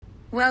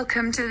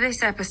Welcome to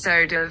this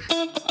episode of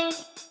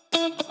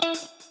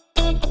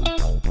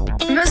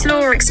Mus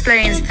Law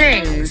Explains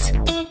Things.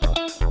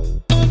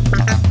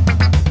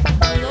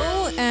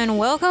 Hello and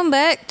welcome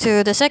back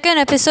to the second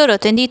episode of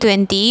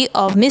 2020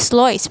 of Miss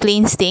Law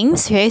Explains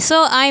Things. Okay,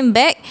 so I'm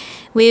back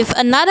with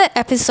another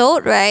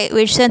episode, right,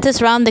 which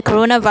centers around the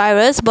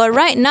coronavirus. But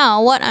right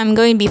now, what I'm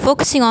going to be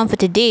focusing on for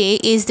today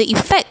is the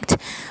effect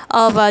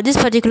of this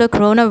particular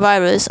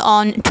coronavirus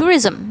on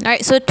tourism,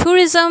 right? So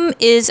tourism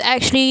is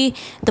actually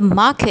the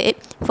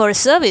market for a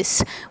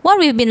service. What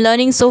we've been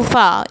learning so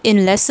far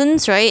in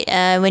lessons, right,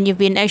 when you've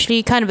been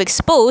actually kind of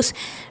exposed,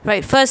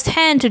 right,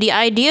 firsthand to the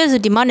ideas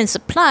of demand and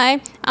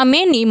supply are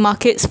mainly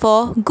markets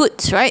for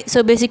goods, right?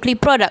 So basically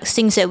products,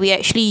 things that we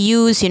actually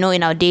use, in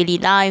our daily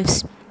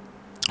lives.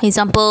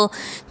 Example,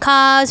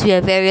 cars, we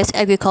have various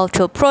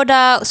agricultural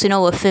products,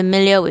 we're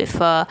familiar with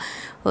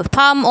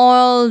palm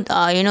oil,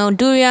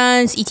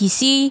 durians,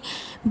 etc.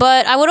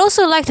 But I would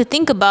also like to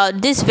think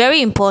about this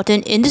very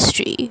important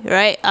industry,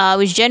 right,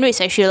 which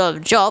generates actually a lot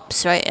of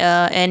jobs, right,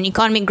 and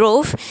economic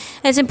growth.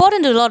 And it's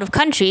important to a lot of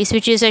countries,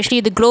 which is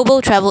actually the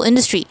global travel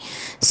industry.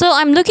 So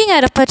I'm looking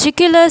at a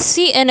particular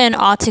CNN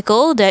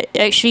article that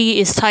actually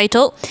is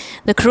titled,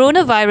 "The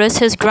Coronavirus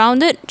Has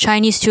Grounded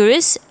Chinese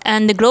Tourists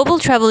and the Global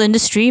Travel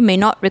Industry May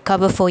Not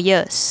Recover for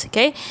Years."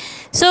 Okay.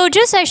 So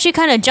just actually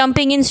kind of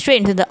jumping in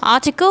straight into the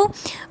article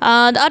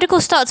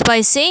starts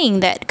by saying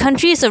that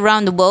countries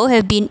around the world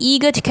have been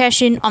eager to cash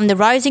in on the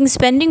rising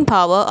spending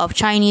power of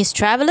Chinese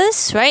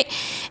travelers, right?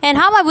 And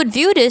how I would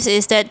view this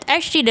is that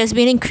actually there's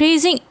been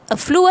increasing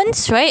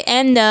affluence, right,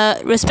 and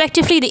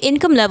respectively the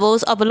income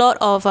levels of a lot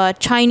of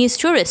Chinese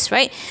tourists,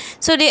 right?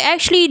 So they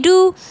actually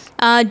do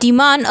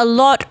demand a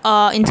lot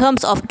in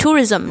terms of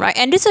tourism, right?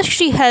 And this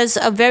actually has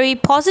a very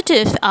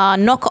positive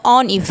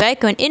knock-on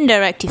effect or an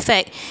indirect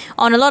effect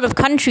on a lot of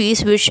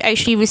countries which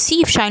actually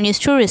receive Chinese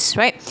tourists,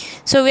 right?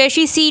 So we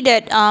actually see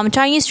that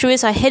Chinese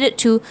tourists are headed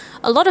to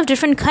a lot of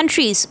different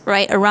countries,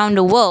 right, around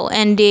the world,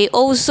 and they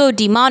also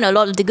demand a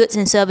lot of the goods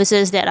and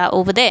services that are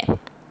over there.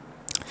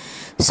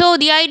 So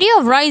the idea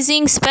of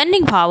rising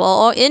spending power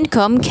or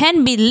income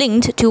can be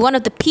linked to one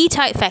of the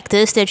P-type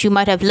factors that you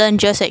might have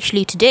learned just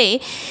actually today,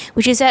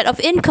 which is that of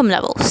income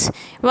levels.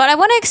 But I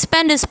want to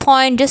expand this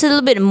point just a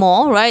little bit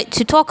more, right,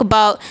 to talk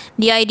about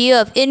the idea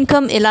of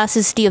income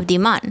elasticity of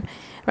demand.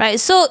 Right,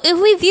 so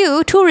if we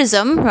view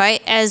tourism,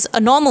 right, as a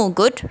normal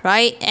good,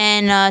 right,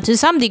 and to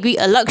some degree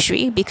a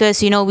luxury,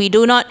 because we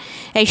do not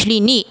actually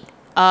need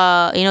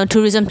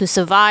tourism to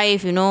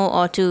survive,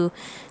 or to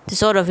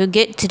sort of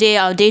get today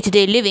our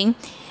day-to-day living.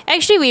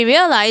 Actually, we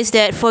realize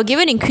that for a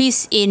given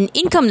increase in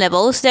income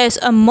levels, there's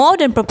a more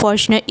than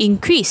proportionate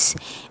increase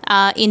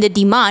in the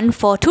demand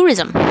for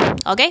tourism.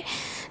 Okay.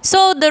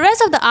 So the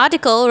rest of the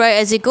article, right,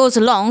 as it goes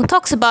along,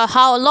 talks about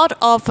how a lot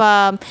of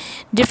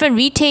different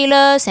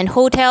retailers and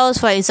hotels,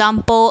 for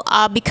example,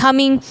 are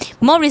becoming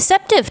more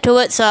receptive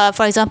towards,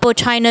 for example,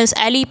 China's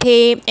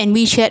Alipay and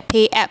WeChat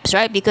Pay apps,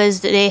 right, because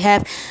they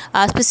have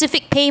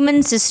specific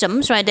payment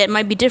systems, right, that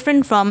might be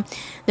different from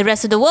the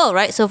rest of the world,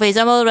 right? So, for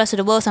example, the rest of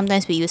the world,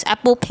 sometimes we use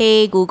Apple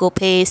Pay, Google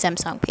Pay,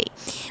 Samsung Pay.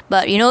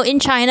 But, in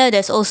China,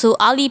 there's also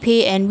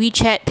Alipay and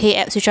WeChat Pay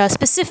apps, which are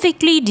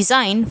specifically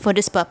designed for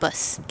this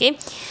purpose, okay?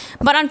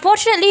 But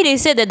unfortunately, they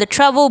said that the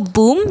travel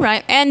boom,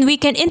 right, and we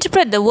can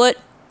interpret the word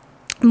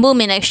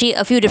boom in actually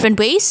a few different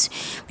ways.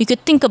 We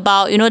could think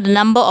about, the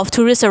number of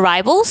tourist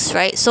arrivals,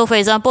 right? So, for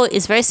example,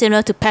 it's very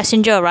similar to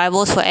passenger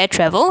arrivals for air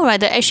travel, right?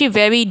 They're actually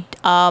very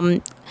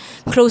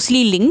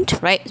closely linked,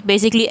 right?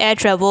 Basically air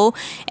travel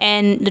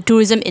and the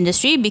tourism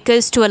industry,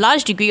 because to a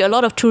large degree, a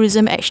lot of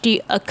tourism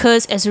actually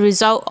occurs as a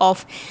result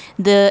of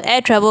the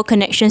air travel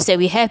connections that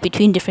we have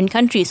between different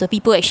countries. So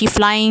people actually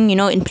flying,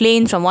 in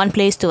planes from one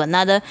place to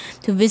another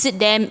to visit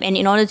them, and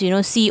in order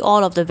to, see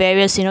all of the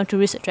various,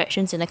 tourist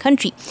attractions in the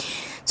country.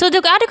 So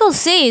the article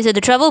says that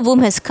the travel boom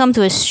has come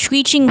to a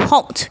screeching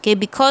halt, okay,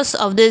 because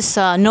of this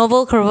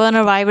novel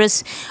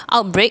coronavirus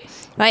outbreak,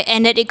 right,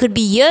 and that it could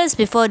be years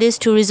before this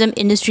tourism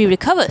industry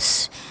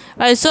recovers.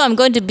 Right, so I'm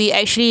going to be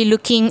actually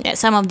looking at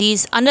some of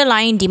these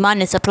underlying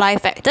demand and supply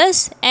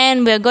factors,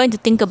 and we're going to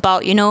think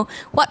about,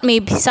 what may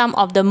be some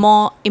of the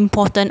more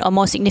important or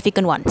more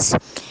significant ones.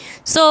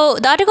 So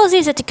the article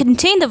says that to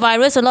contain the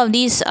virus, a lot of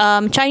these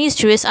Chinese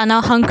tourists are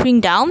now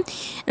hunkering down.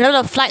 A lot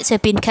of flights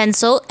have been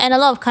cancelled, and a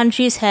lot of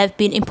countries have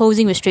been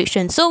imposing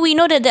restrictions. So we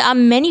know that there are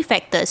many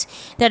factors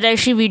that are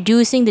actually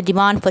reducing the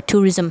demand for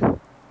tourism.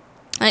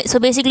 Right, so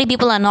basically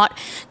people are not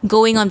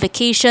going on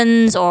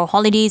vacations or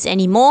holidays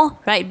anymore,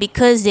 right,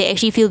 because they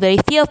actually feel very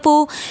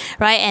fearful,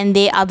 right, and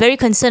they are very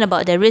concerned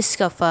about the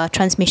risk of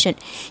transmission.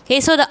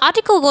 Okay, so the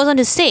article goes on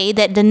to say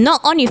that the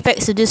knock-on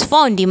effects of this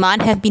fall in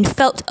demand have been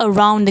felt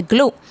around the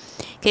globe.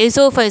 Okay,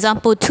 so for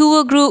example,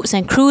 tour groups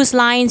and cruise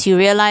lines, you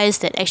realize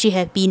that actually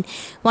have been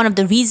one of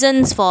the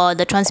reasons for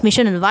the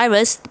transmission of the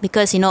virus,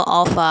 because of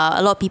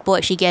a lot of people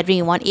actually gathering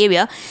in one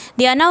area.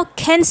 They are now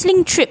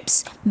cancelling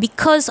trips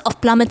because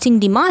of plummeting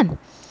demand.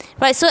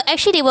 Right, so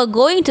actually they were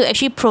going to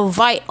actually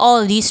provide all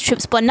of these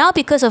trips, but now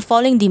because of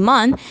falling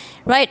demand,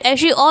 right?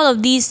 Actually, all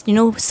of these,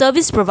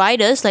 service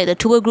providers like the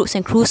tour groups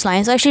and cruise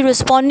lines are actually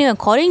responding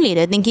accordingly.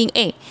 They're thinking,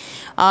 hey,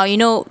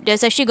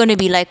 there's actually going to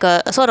be like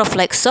a sort of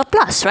like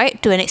surplus,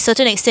 right? To a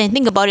certain extent,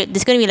 think about it.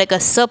 There's going to be like a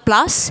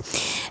surplus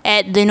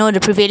at the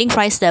prevailing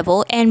price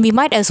level, and we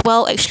might as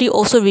well actually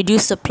also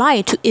reduce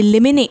supply to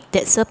eliminate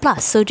that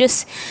surplus. So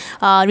just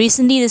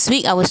recently this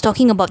week, I was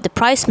talking about the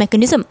price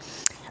mechanism.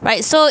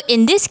 Right, so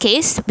in this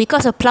case,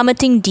 because of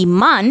plummeting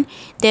demand,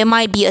 there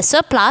might be a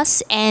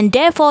surplus, and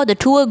therefore the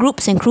tour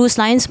groups and cruise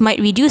lines might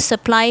reduce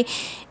supply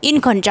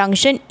in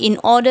conjunction in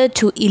order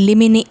to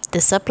eliminate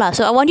the surplus.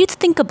 So I want you to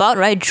think about,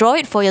 right, draw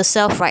it for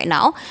yourself right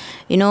now,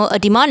 a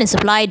demand and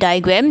supply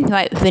diagram,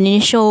 right, with an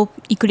initial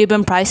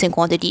equilibrium price and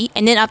quantity,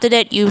 and then after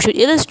that you should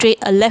illustrate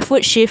a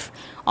leftward shift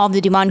of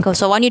the demand curve.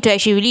 So I want you to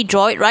actually really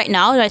draw it right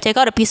now. Right, take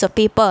out a piece of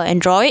paper and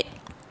draw it.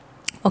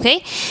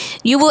 Okay,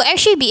 you will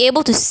actually be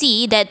able to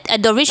see that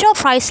at the original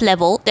price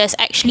level, there's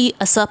actually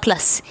a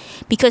surplus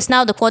because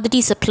now the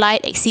quantity supplied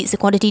exceeds the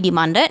quantity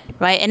demanded,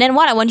 right? And then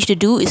what I want you to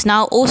do is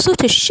now also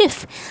to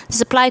shift the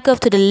supply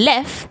curve to the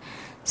left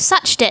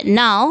such that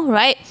now,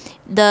 right,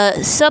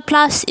 the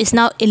surplus is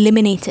now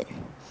eliminated,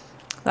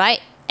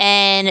 right?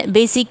 And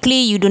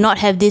basically, you do not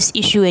have this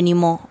issue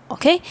anymore,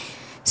 okay?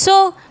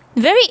 So,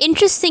 very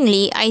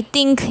interestingly, I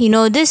think,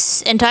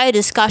 this entire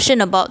discussion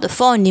about the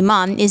fall in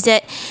demand is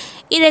that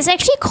it has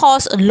actually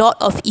caused a lot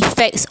of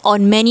effects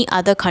on many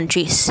other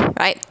countries,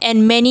 right?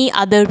 And many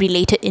other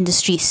related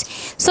industries.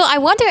 So I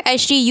want to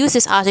actually use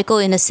this article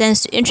in a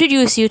sense to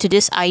introduce you to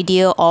this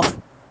idea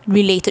of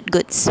related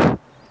goods.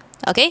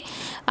 Okay?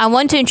 I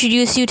want to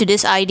introduce you to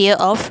this idea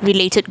of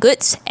related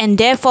goods and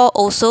therefore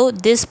also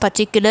this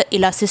particular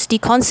elasticity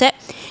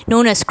concept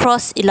known as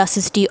cross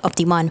elasticity of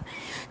demand.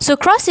 So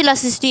cross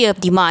elasticity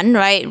of demand,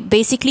 right,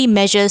 basically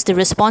measures the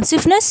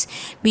responsiveness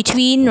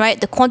between,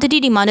 right, the quantity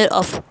demanded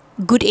of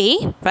good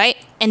A, right,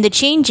 and the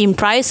change in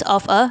price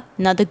of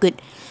another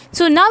good.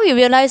 So now we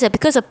realize that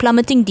because of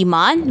plummeting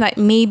demand, right,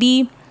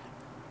 maybe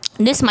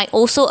this might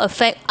also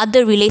affect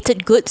other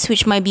related goods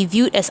which might be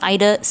viewed as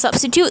either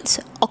substitutes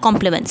or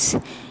complements.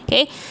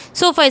 Okay,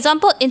 so for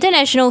example,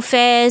 international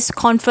fairs,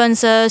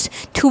 conferences,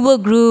 tour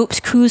groups,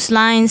 cruise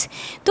lines,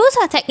 those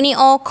are technically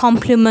all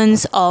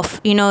complements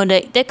of,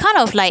 they're kind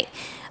of like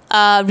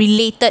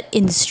related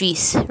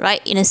industries,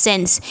 right, in a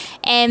sense.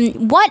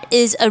 And what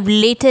is a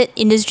related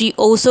industry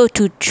also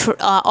to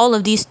all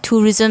of these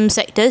tourism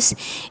sectors?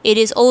 It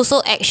is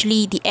also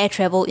actually the air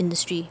travel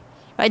industry,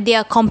 right? They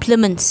are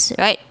complements,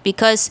 right?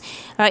 Because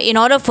in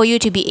order for you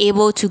to be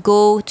able to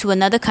go to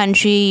another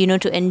country,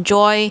 to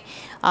enjoy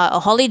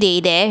a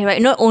holiday there,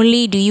 right, not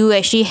only do you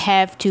actually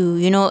have to,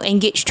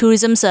 engage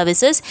tourism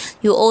services,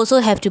 you also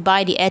have to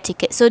buy the air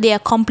ticket. So they are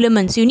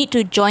complements. You need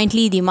to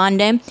jointly demand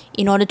them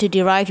in order to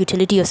derive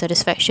utility or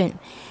satisfaction,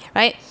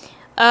 right?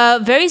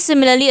 Very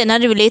similarly,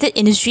 another related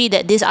industry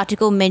that this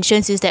article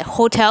mentions is that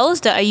hotels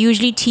that are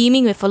usually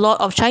teeming with a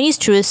lot of Chinese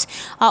tourists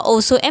are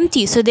also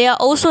empty. So they are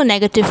also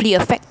negatively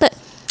affected,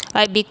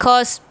 right?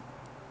 Because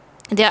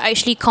they are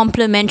actually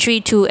complementary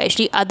to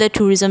actually other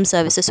tourism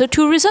services. So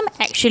tourism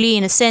actually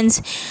in a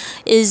sense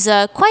is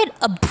quite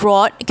a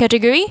broad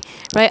category,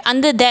 right?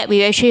 Under that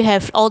we actually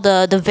have all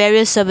the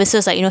various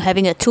services like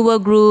having a tour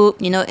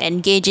group,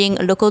 engaging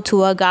a local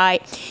tour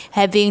guide,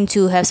 having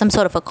to have some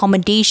sort of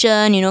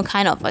accommodation,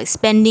 kind of like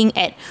spending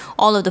at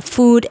all of the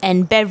food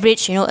and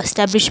beverage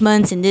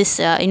establishments in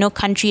this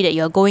country that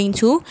you're going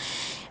to,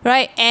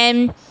 right?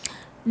 And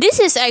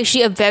this is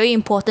actually a very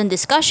important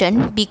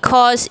discussion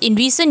because in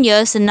recent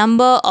years, the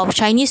number of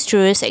Chinese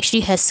tourists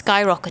actually has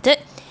skyrocketed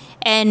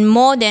and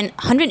more than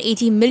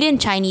 180 million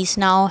Chinese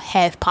now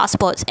have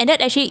passports. And that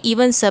actually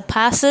even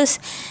surpasses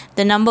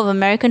the number of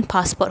American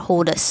passport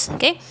holders,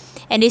 okay?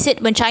 And they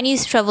said when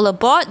Chinese travel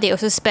abroad, they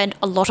also spend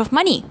a lot of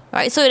money,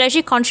 right? So it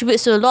actually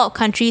contributes to a lot of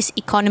countries'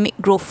 economic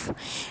growth,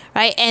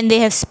 right? And they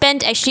have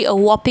spent actually a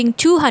whopping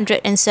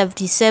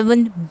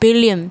 277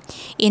 billion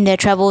in their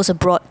travels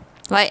abroad.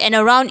 Right, and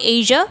around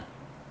Asia,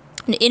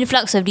 the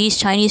influx of these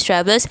Chinese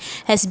travelers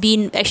has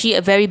been actually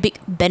a very big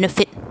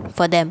benefit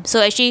for them. So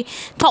actually,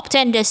 top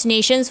 10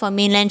 destinations for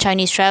mainland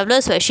Chinese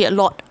travelers were actually a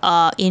lot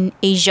in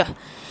Asia.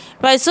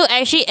 Right, so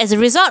actually as a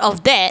result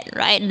of that,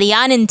 right, the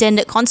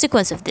unintended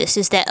consequence of this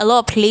is that a lot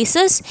of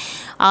places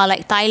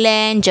like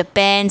Thailand,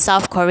 Japan,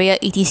 South Korea,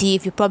 etc.,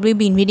 if you've probably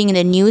been reading in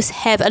the news,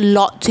 have a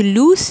lot to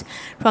lose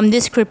from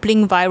this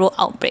crippling viral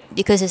outbreak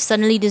because there's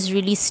suddenly this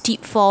really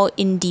steep fall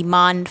in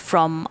demand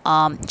from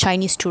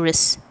Chinese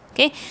tourists.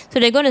 Okay, so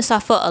they're going to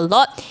suffer a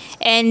lot.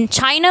 And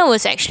China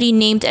was actually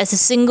named as the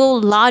single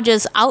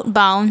largest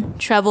outbound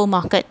travel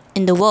market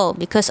in the world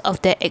because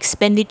of their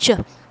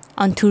expenditure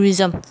on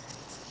tourism.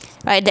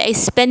 Right, the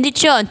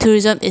expenditure on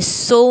tourism is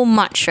so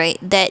much, right,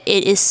 that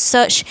it is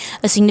such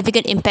a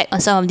significant impact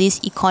on some of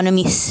these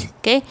economies.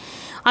 Okay,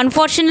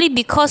 unfortunately,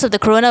 because of the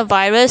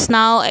coronavirus,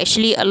 now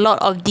actually a lot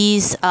of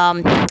these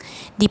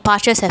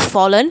departures have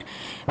fallen,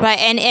 right,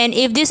 and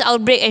if this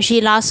outbreak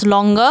actually lasts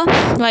longer,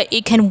 right,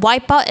 it can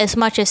wipe out as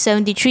much as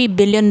 $73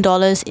 billion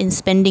in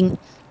spending.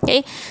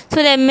 Okay, so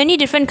there are many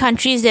different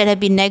countries that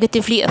have been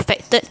negatively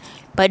affected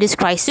by this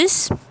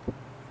crisis.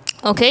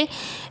 Okay,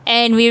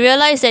 and we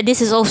realize that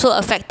this is also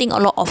affecting a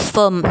lot of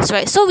firms,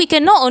 right? So we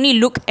can not only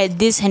look at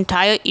this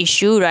entire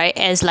issue, right,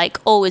 as like,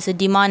 oh, it's a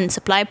demand and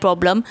supply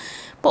problem,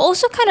 but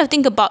also kind of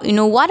think about,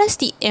 what is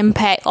the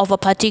impact of a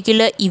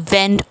particular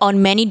event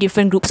on many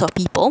different groups of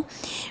people,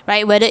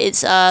 right? Whether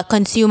it's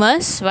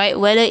consumers, right,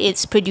 whether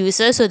it's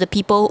producers, so the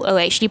people who are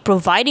actually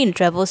providing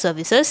travel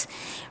services,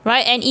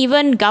 right, and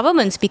even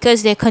governments,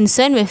 because they're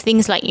concerned with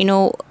things like,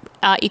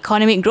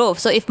 economic growth.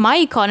 So if my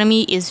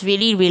economy is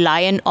really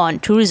reliant on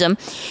tourism,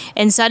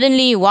 and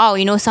suddenly, wow,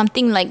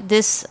 something like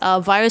this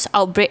virus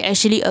outbreak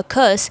actually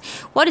occurs,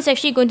 what is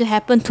actually going to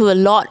happen to a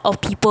lot of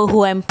people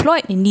who are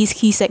employed in these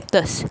key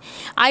sectors?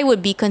 I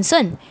would be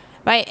concerned,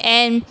 right?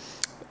 And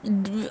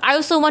I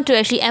also want to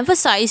actually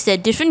emphasize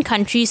that different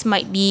countries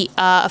might be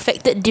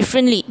affected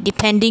differently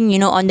depending,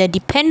 on their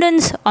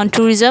dependence on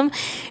tourism,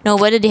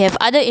 whether they have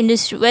other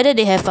industry, whether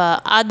they have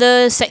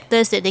other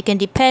sectors that they can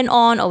depend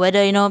on, or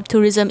whether,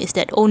 tourism is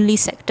that only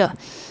sector.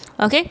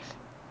 Okay.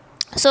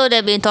 So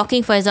they've been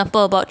talking, for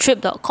example, about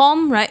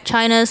Trip.com, right?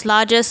 China's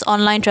largest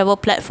online travel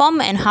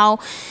platform, and how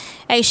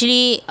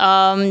actually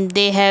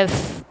they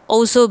have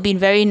also been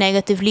very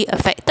negatively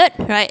affected,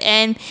 right?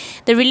 And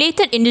the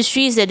related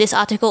industries that this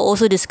article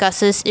also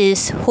discusses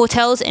is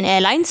hotels and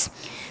airlines.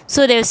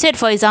 So they've said,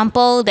 for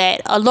example,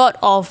 that a lot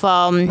of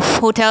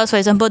hotels, for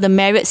example, the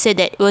Marriott said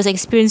that it was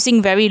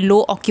experiencing very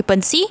low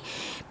occupancy.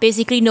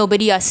 Basically,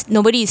 nobody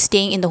is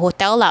staying in the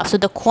hotel lah. So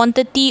the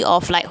quantity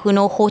of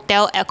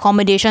hotel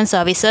accommodation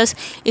services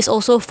is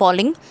also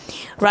falling,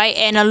 right?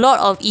 And a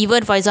lot of,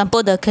 even for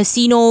example, the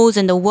casinos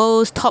and the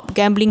world's top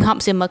gambling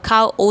hubs in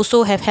Macau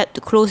also have had to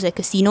close their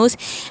casinos.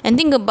 And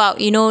think about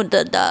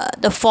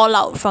the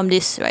fallout from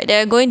this, right?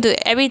 They're going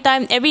to, every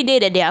day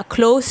that they are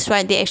closed,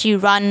 right, they actually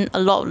run a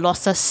lot of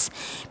losses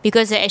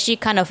because they're actually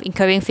kind of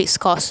incurring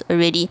fixed costs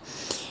already.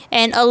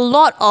 And a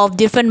lot of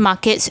different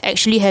markets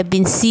actually have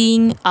been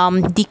seeing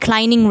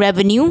declining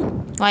revenue,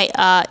 right,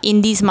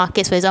 in these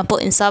markets, for example,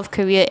 in South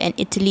Korea and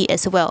Italy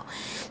as well.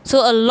 So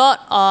a lot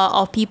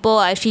of people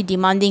are actually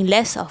demanding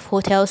less of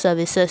hotel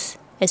services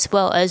as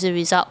well as a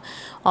result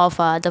of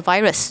the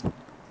virus.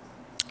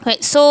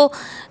 Right, so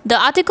the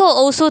article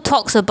also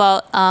talks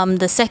about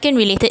the second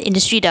related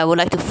industry that I would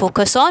like to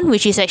focus on,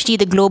 which is actually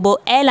the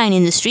global airline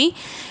industry,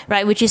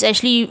 right, which is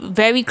actually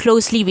very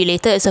closely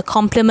related. It's a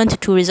complement to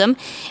tourism,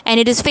 and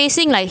it is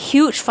facing like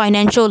huge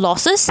financial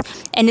losses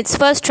and its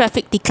first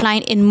traffic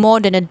decline in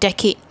more than a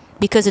decade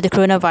because of the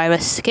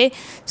coronavirus. Okay,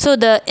 so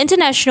the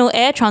International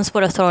Air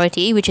Transport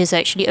Authority, which is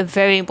actually a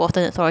very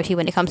important authority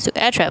when it comes to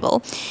air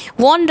travel,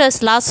 warned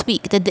us last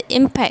week that the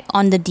impact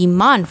on the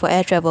demand for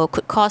air travel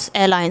could cost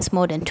airlines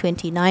more than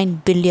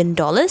 $29 billion,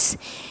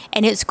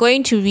 and it's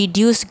going to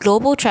reduce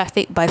global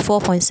traffic by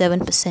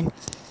 4.7%.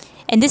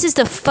 And this is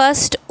the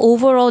first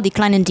overall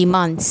decline in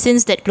demand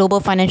since that global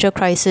financial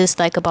crisis,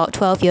 like about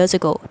 12 years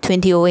ago,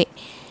 2008.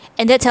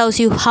 And that tells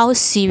you how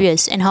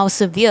serious and how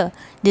severe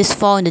this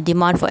fall in the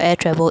demand for air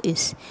travel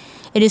is.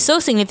 It is so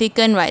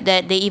significant, right,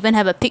 that they even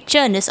have a picture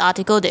in this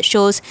article that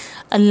shows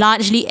a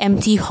largely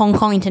empty Hong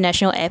Kong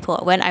International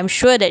Airport, when I'm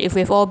sure that if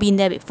we've all been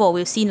there before,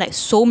 we've seen like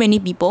so many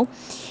people,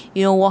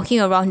 walking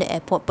around the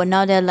airport, but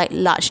now they're like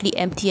largely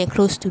empty and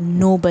close to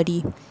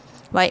nobody,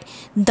 right?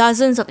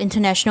 Dozens of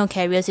international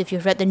carriers, if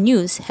you've read the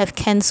news, have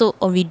cancelled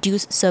or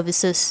reduced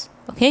services.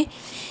 Okay,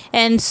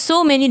 and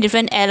so many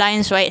different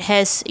airlines, right,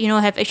 have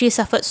actually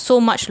suffered so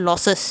much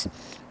losses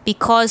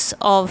because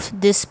of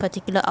this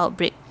particular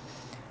outbreak.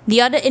 The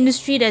other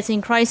industry that's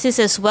in crisis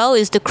as well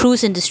is the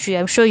cruise industry.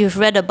 I'm sure you've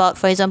read about,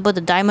 for example,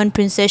 the Diamond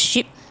Princess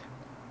ship,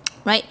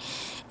 right?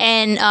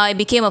 And it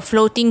became a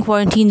floating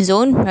quarantine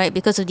zone, right,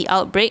 because of the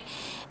outbreak.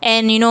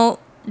 And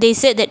they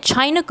said that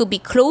China could be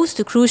closed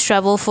to cruise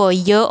travel for a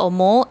year or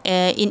more.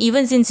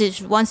 Even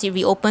since once it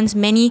reopens,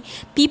 many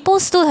people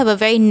still have a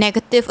very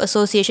negative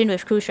association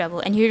with cruise travel.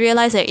 And you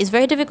realize that it's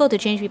very difficult to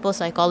change people's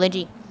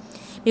psychology.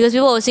 Because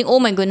people are saying, oh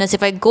my goodness,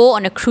 if I go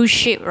on a cruise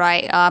ship,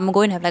 right, I'm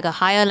going to have like a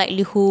higher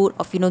likelihood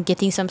of,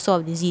 getting some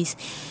sort of disease.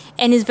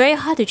 And it's very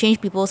hard to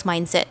change people's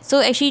mindset.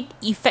 So actually,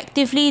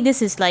 effectively,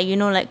 this is like,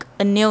 like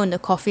a nail in the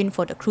coffin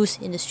for the cruise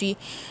industry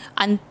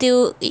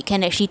until it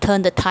can actually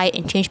turn the tide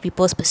and change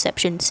people's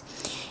perceptions.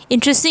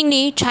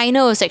 Interestingly,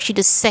 China was actually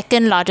the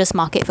second largest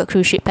market for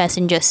cruise ship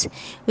passengers,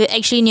 with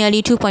actually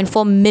nearly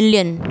 2.4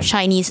 million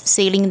Chinese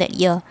sailing that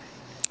year.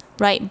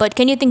 Right, but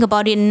can you think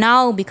about it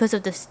now? Because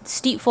of the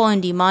steep fall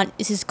in demand,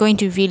 this is going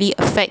to really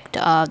affect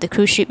the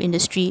cruise ship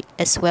industry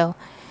as well.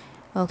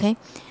 Okay,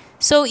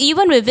 so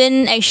even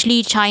within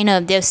actually China,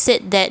 they've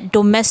said that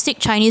domestic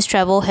Chinese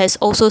travel has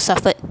also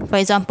suffered. For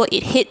example,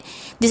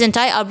 this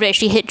entire outbreak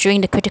actually hit during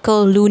the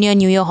critical Lunar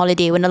New Year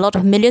holiday, when a lot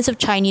of millions of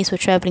Chinese were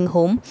traveling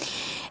home.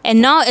 And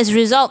now, as a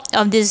result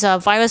of this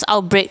virus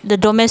outbreak, the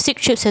domestic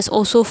trips has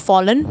also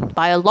fallen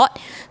by a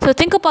lot. So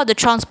think about the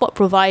transport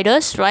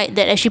providers, right,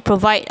 that actually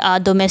provide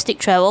domestic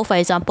travel, for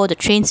example, the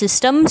train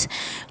systems,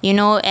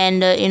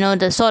 and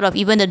the sort of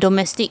even the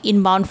domestic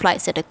inbound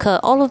flights that occur.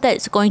 All of that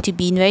is going to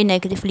be very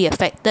negatively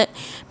affected.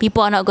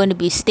 People are not going to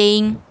be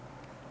staying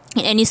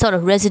in any sort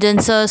of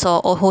residences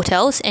or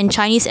hotels, and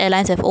Chinese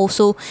airlines have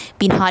also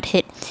been hard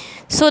hit.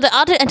 So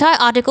the entire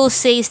article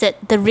says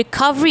that the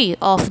recovery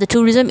of the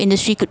tourism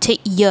industry could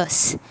take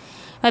years,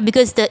 right?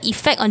 Because the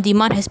effect on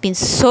demand has been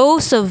so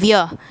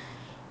severe,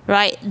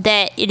 right,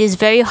 that it is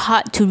very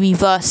hard to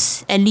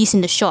reverse, at least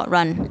in the short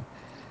run.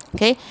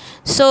 Okay,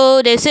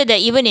 so they said that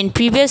even in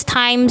previous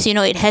times,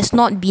 it has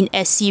not been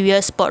as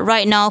serious, but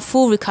right now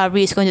full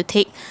recovery is going to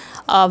take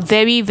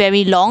very,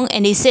 very long.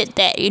 And they said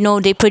that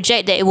they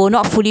project that it will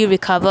not fully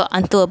recover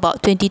until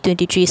about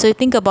 2023. So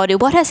think about it,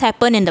 what has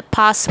happened in the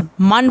past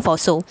month or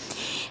so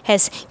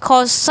has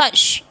caused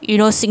such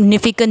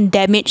significant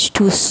damage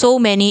to so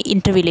many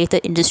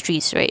interrelated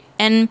industries, right?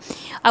 And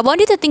I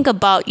want you to think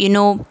about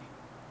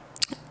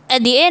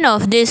at the end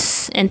of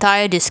this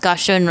entire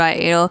discussion, right,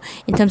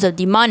 in terms of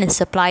demand and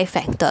supply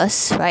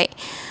factors, right,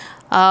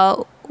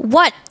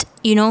 what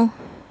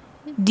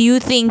do you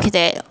think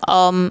that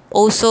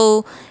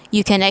also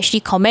you can actually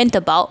comment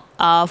about?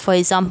 For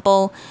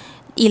example,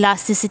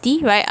 elasticity,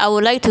 right? I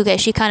would like to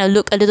actually kind of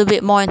look a little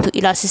bit more into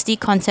elasticity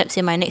concepts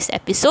in my next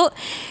episode,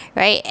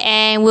 right?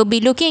 And we'll be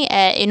looking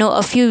at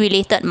a few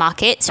related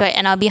markets, right?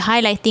 And I'll be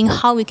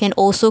highlighting how we can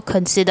also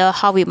consider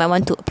how we might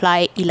want to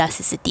apply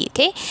elasticity.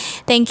 Okay,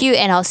 thank you,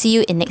 and I'll see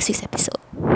you in next week's episode.